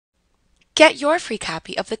Get your free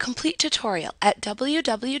copy of the complete tutorial at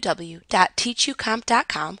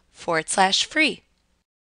www.teachucomp.com/free.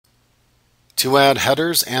 To add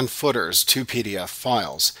headers and footers to PDF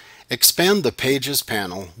files, expand the Pages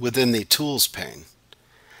panel within the Tools pane.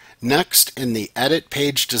 Next, in the Edit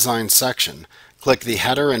Page Design section, click the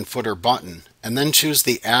Header and Footer button, and then choose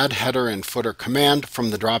the Add Header and Footer command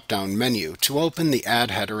from the drop-down menu to open the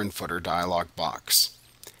Add Header and Footer dialog box.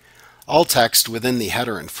 All text within the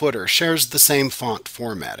header and footer shares the same font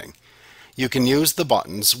formatting. You can use the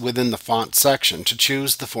buttons within the Font section to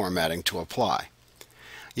choose the formatting to apply.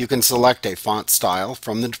 You can select a font style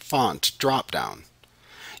from the Font drop-down.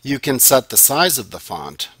 You can set the size of the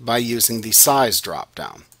font by using the Size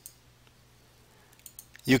drop-down.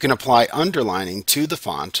 You can apply underlining to the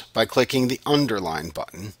font by clicking the Underline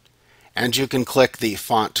button, and you can click the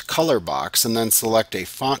Font Color box and then select a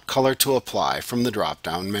font color to apply from the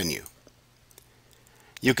drop-down menu.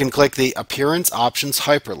 You can click the Appearance Options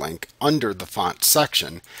hyperlink under the Font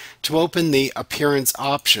section to open the Appearance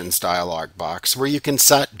Options dialog box where you can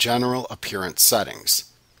set general appearance settings.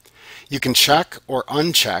 You can check or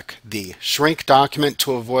uncheck the Shrink Document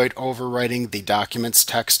to avoid overwriting the document's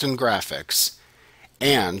text and graphics,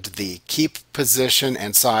 and the Keep Position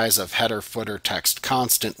and Size of Header Footer Text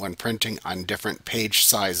Constant when printing on different page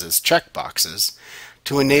sizes checkboxes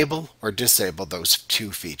to enable or disable those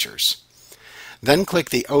two features. Then click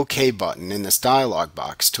the OK button in this dialog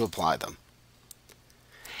box to apply them.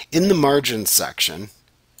 In the Margins section,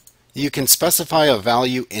 you can specify a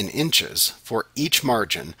value in inches for each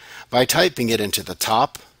margin by typing it into the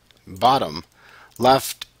top, bottom,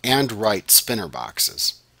 left, and right spinner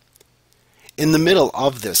boxes. In the middle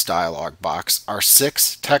of this dialog box are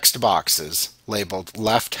 6 text boxes labeled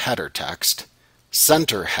Left Header Text,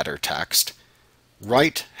 Center Header Text,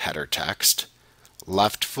 Right Header Text,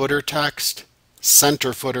 Left Footer Text,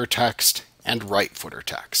 Center Footer Text, and Right Footer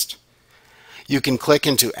Text. You can click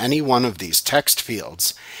into any one of these text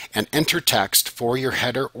fields and enter text for your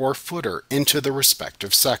header or footer into the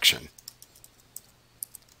respective section.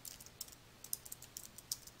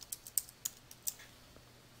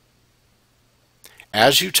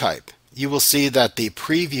 As you type, you will see that the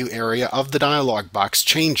preview area of the dialog box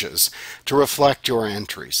changes to reflect your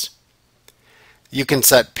entries. You can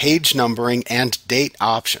set page numbering and date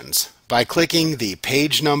options by clicking the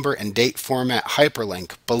Page Number and Date Format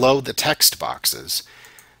hyperlink below the text boxes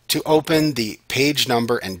to open the Page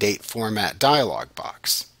Number and Date Format dialog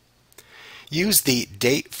box. Use the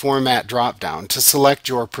Date Format drop-down to select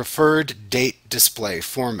your preferred date display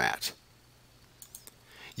format.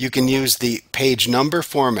 You can use the Page Number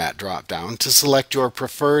Format drop-down to select your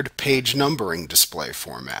preferred page numbering display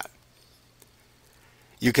format.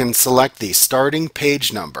 You can select the starting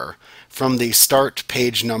page number from the Start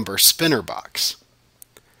Page Number spinner box.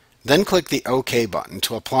 Then click the OK button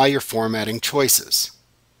to apply your formatting choices.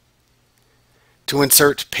 To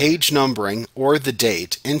insert page numbering or the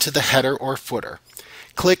date into the header or footer,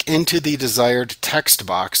 click into the desired text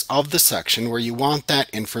box of the section where you want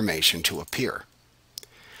that information to appear.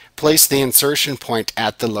 Place the insertion point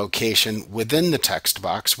at the location within the text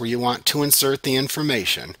box where you want to insert the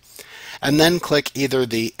information, and then click either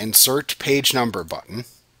the Insert Page Number button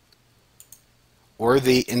or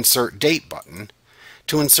the Insert Date button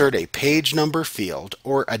to insert a page number field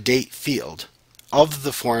or a date field of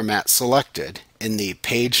the format selected in the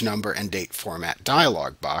Page Number and Date Format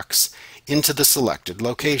dialog box into the selected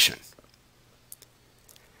location.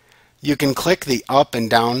 You can click the up and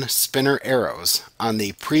down spinner arrows on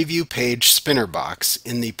the Preview Page spinner box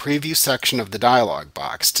in the Preview section of the dialog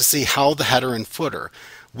box to see how the header and footer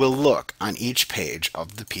will look on each page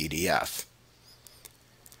of the PDF.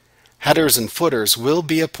 Headers and footers will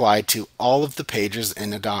be applied to all of the pages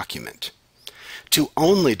in a document. To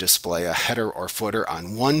only display a header or footer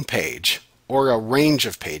on one page or a range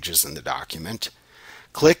of pages in the document,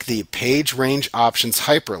 click the Page Range Options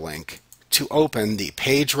hyperlink to open the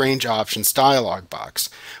Page Range Options dialog box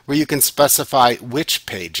where you can specify which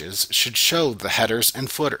pages should show the headers and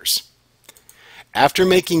footers. After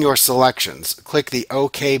making your selections, click the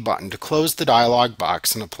OK button to close the dialog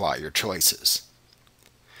box and apply your choices.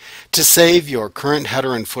 To save your current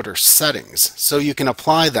header and footer settings so you can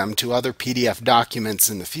apply them to other PDF documents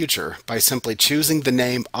in the future by simply choosing the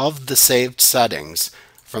name of the saved settings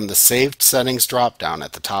from the Saved Settings drop-down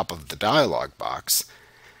at the top of the dialog box,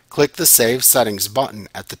 click the Save Settings button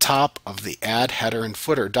at the top of the Add Header and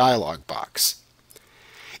Footer dialog box.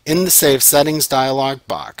 In the Save Settings dialog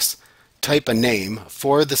box, type a name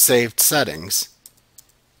for the saved settings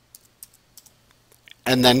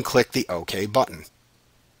and then click the OK button.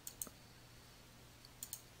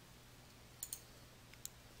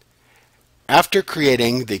 After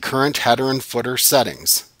creating the current header and footer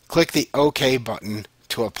settings, click the OK button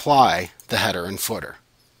to apply the header and footer.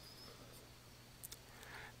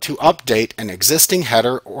 To update an existing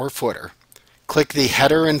header or footer, click the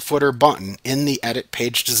Header and Footer button in the Edit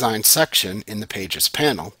Page Design section in the Pages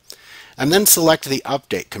panel, and then select the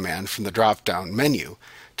Update command from the drop-down menu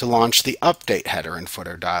to launch the Update Header and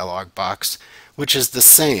Footer dialog box, which is the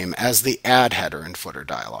same as the Add Header and Footer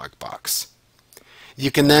dialog box. You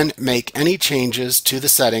can then make any changes to the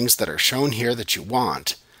settings that are shown here that you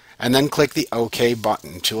want, and then click the OK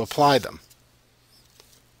button to apply them.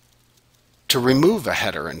 To remove a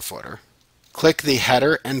header and footer, click the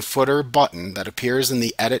Header and Footer button that appears in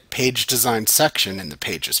the Edit Page Design section in the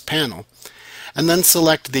Pages panel, and then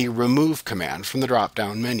select the Remove command from the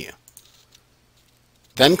drop-down menu.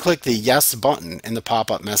 Then click the Yes button in the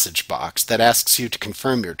pop-up message box that asks you to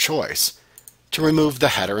confirm your choice to remove the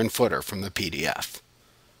header and footer from the PDF.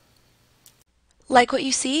 Like what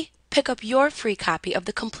you see? Pick up your free copy of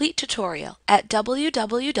the complete tutorial at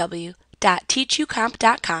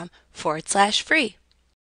www.teachucomp.com/free.